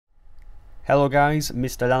Hello guys,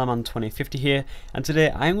 Mr. Lalaman 2050 here, and today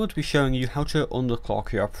I'm going to be showing you how to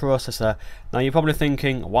underclock your processor. Now you're probably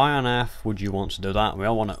thinking, why on earth would you want to do that? We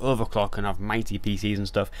all want to overclock and have mighty PCs and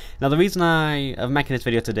stuff. Now the reason I am making this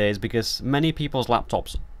video today is because many people's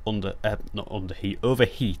laptops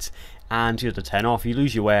overheat, and you have to turn off, you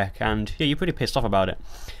lose your work, and yeah, you're pretty pissed off about it.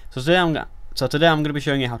 So today I'm going to be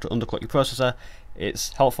showing you how to underclock your processor.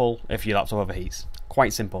 It's helpful if your laptop overheats.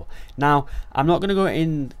 Quite simple. Now, I'm not going to go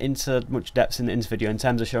into much depth in this video in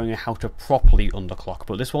terms of showing you how to properly underclock,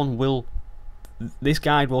 but this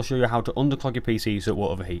guide will show you how to underclock your PC so it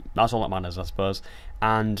won't overheat. That's all that matters, I suppose.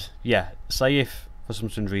 And yeah, say if for some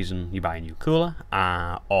strange reason you buy a new cooler,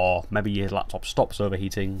 or maybe your laptop stops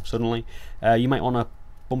overheating suddenly, you might want to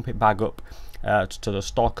bump it back up to the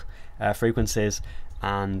stock frequencies,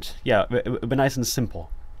 and yeah, it would be nice and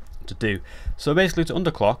simple to do. So basically, to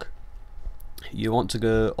underclock, you want to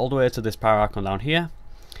go all the way to this power icon down here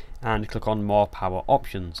and click on more power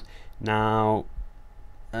options. Now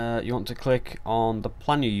you want to click on the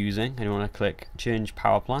plan you're using, and you want to click change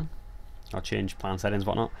power plan or change plan settings,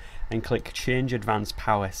 whatnot, and click change advanced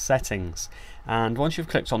power settings. And once you've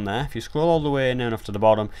clicked on there, if you scroll all the way near enough to the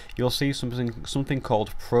bottom, you'll see something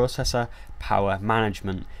called processor power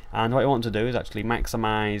management. And what you want to do is actually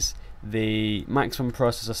maximize the maximum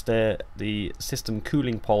processor state, the system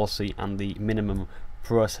cooling policy, and the minimum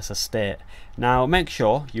processor state. Now make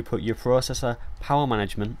sure you put your processor power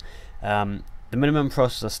management, the minimum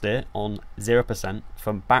processor state, on 0%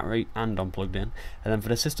 for battery and unplugged in, and then for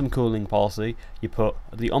the system cooling policy you put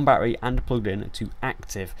the on battery and plugged in to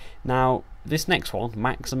active. Now this next one,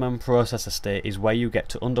 maximum processor state, is where you get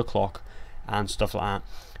to underclock and stuff like that.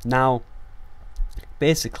 Now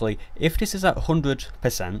basically, if this is at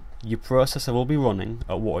 100%, your processor will be running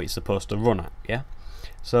at what it's supposed to run at, yeah?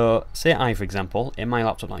 So, say I, for example, in my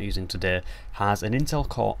laptop that I'm using today, has an Intel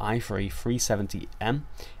Core i3 370M.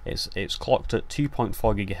 It's clocked at 2.4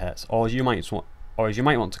 GHz, or as you might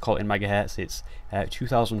want to call it in megahertz, it's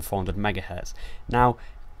 2,400 megahertz. Now,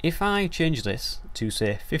 if I change this to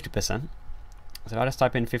say 50%, so I just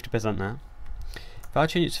type in 50% now. If I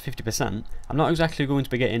change it to 50%, I'm not exactly going to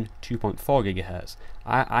be getting 2.4 GHz.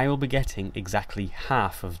 I will be getting exactly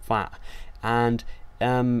half of that. And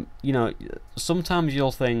you know, sometimes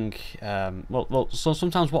you'll think, so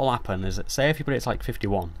sometimes what will happen is that, say if you put it to like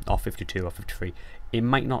 51 or 52 or 53, it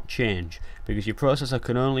might not change because your processor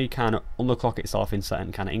can only kind of underclock itself in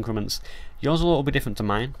certain kind of increments. Yours is a little bit different to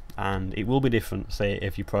mine, and it will be different, say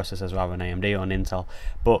if your processor is rather an AMD or an Intel,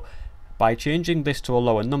 but by changing this to a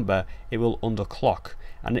lower number, it will underclock.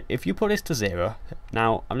 And if you put this to 0,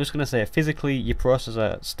 now I'm just going to say physically your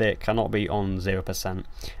processor state cannot be on 0%,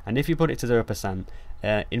 and if you put it to 0%,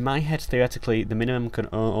 in my head theoretically the minimum can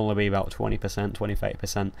only be about 20%,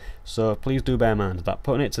 20-30%, so please do bear in mind that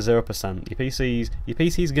putting it to 0%, your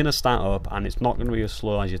PC is going to start up, and it's not going to be as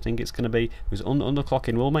slow as you think it's going to be, because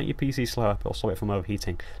underclocking will make your PC slower, but also it from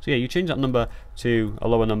overheating. So yeah, you change that number to a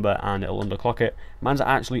lower number and it'll underclock it. Mine's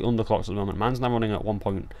actually underclocked at the moment. Mine's now running at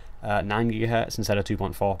 1.9 GHz instead of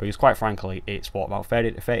 2.4, because quite frankly it's what, about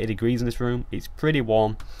 30 degrees in this room. It's pretty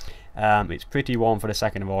warm. It's pretty warm for the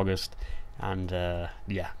 2nd of August. And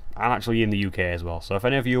yeah, I'm actually in the UK as well, so if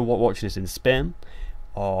any of you are watching this in Spain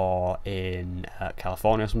or in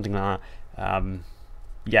California or something like that,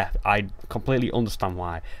 yeah, I completely understand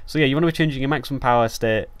why. So yeah, you want to be changing your maximum power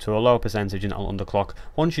state to a lower percentage and it'll underclock.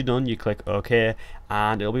 Once you're done, you click OK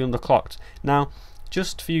and it'll be underclocked. Now,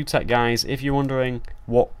 just for you tech guys, if you're wondering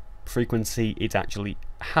what frequency it actually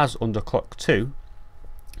has underclocked to,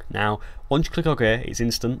 now, once you click OK, it's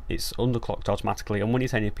instant, it's underclocked automatically, and when you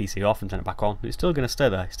turn your PC off and turn it back on, it's still going to stay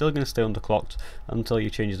there, it's still going to stay underclocked until you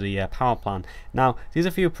change the power plan. Now, these are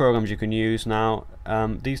a few programs you can use. Now,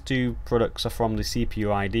 these two products are from the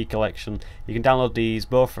CPU ID collection. You can download these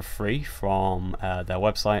both for free from their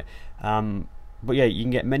website. But yeah, you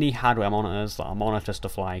can get many hardware monitors that monitor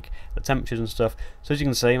stuff like the temperatures and stuff. So as you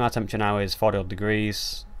can see, my temperature now is 40 odd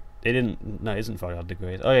degrees. No, it isn't 40 odd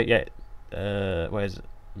degrees. Oh yeah, where is it?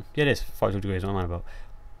 Yeah, it is 42 degrees, what am I about?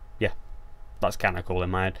 Yeah, that's kind of cool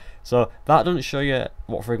in my head. So that doesn't show you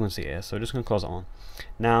what frequency it is, so we're just going to close that one.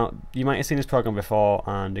 Now, you might have seen this program before,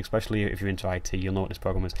 and especially if you're into IT, you'll know what this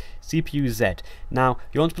program is. CPU Z. Now,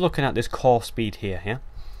 you want to be looking at this core speed here, yeah?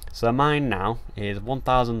 So mine now is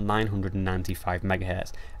 1995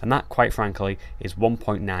 megahertz, and that, quite frankly, is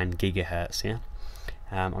 1.9 gigahertz, yeah?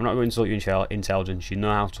 I'm not going to insult you intelligence, you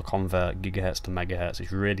know how to convert gigahertz to megahertz,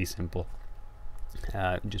 it's really simple.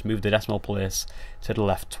 Just move the decimal place to the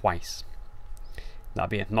left twice. That'd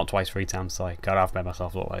be not twice, 3 times. Sorry, God, I've made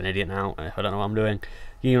myself look like an idiot now. I don't know what I'm doing.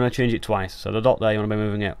 You want to change it twice. So the dot there, you want to be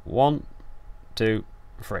moving it 1, 2,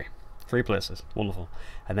 3. 3 places, wonderful.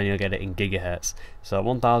 And then you'll get it in gigahertz. So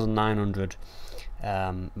 1900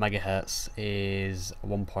 megahertz is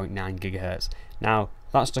 1.9 gigahertz. Now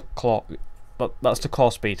that's the clock. That's the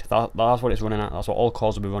core speed. That's what it's running at. That's what all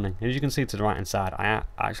cores will be running. And as you can see to the right hand side, I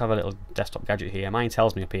actually have a little desktop gadget here. Mine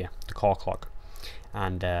tells me up here the core clock,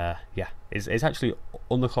 and yeah, it's actually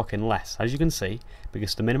underclocking less, as you can see,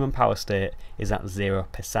 because the minimum power state is at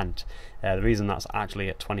 0%. The reason that's actually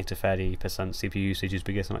at 20 to 30% CPU usage is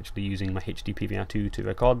because I'm actually using my HD PVR2 to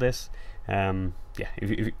record this. Yeah,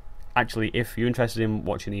 if you're interested in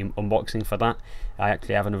watching the unboxing for that, I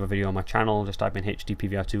actually have another video on my channel. Just type in HD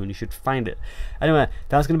PVR2 and you should find it. Anyway,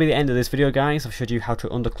 that's going to be the end of this video, guys. I've showed you how to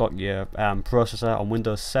underclock your processor on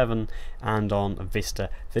Windows 7 and on Vista.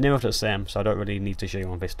 They're near enough the same, so I don't really need to show you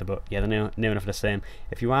on Vista, but yeah, they're near enough the same.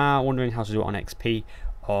 If you are wondering how to do it on XP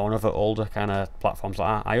or on other older kind of platforms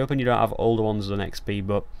like that, I hope you don't have older ones than XP,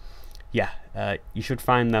 but yeah, you should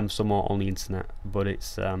find them somewhere on the internet, but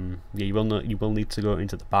it's yeah, you will need to go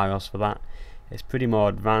into the BIOS for that. It's pretty more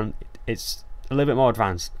advanced. It's a little bit more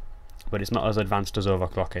advanced, but it's not as advanced as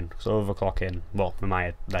overclocking. So overclocking, well, for my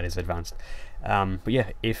head, that is advanced. But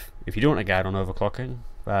yeah, if you don't want a guide on overclocking,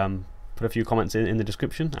 put a few comments in the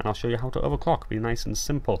description, and I'll show you how to overclock. Be nice and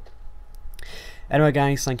simple. Anyway,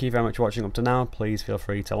 guys, thank you very much for watching up to now. Please feel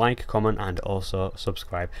free to like, comment, and also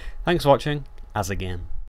subscribe. Thanks for watching. As again.